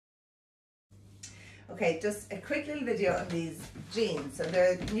Okay, just a quick little video on these jeans. So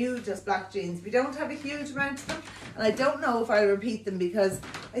they're new, just black jeans. We don't have a huge amount of them, and I don't know if I'll repeat them because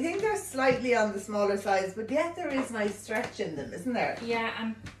I think they're slightly on the smaller size, but yet there is nice stretch in them, isn't there? Yeah,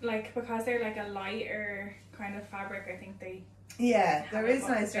 and like because they're like a lighter kind of fabric, I think they there is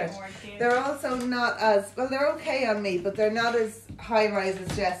nice stretch. They're also not as well, they're okay on me, but they're not as high rise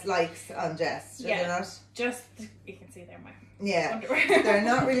as Jess likes on Jess. Yeah, not? Just you can see they're my underwear. They're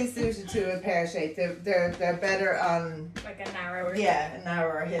not really suited to a pear shape. They're better on like a narrower a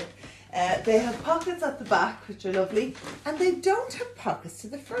narrower hip. They have pockets at the back, which are lovely, and they don't have pockets to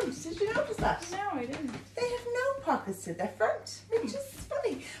the front. Did you notice that? No, I didn't. They have no pockets to the front, which is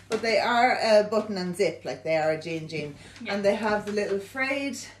funny. But they are button and zip, like they are a jean. Yeah. And they have the little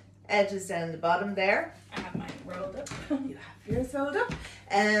frayed edges down the bottom there. I have mine rolled up. You have yours rolled up.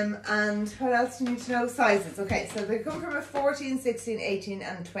 And what else do you need to know? Sizes. Okay, so they come from a 14, 16, 18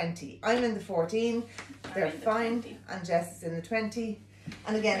 and 20. I'm in the 14. They're fine. And Jess is in the 20.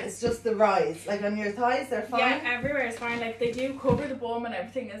 And again, it's just the rise. Like on your thighs, they're fine. Yeah, everywhere is fine. Like they do cover the bum and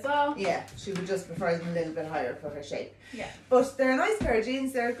everything as well. Yeah, she would just prefer them a little bit higher for her shape. Yeah. But they're a nice pair of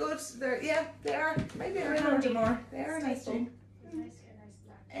jeans. They're good. They are. Maybe a little order more. They are a nice jean. Nice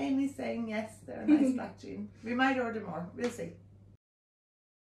black. Amy's saying yes, they're a nice black jean. We might order more. We'll see.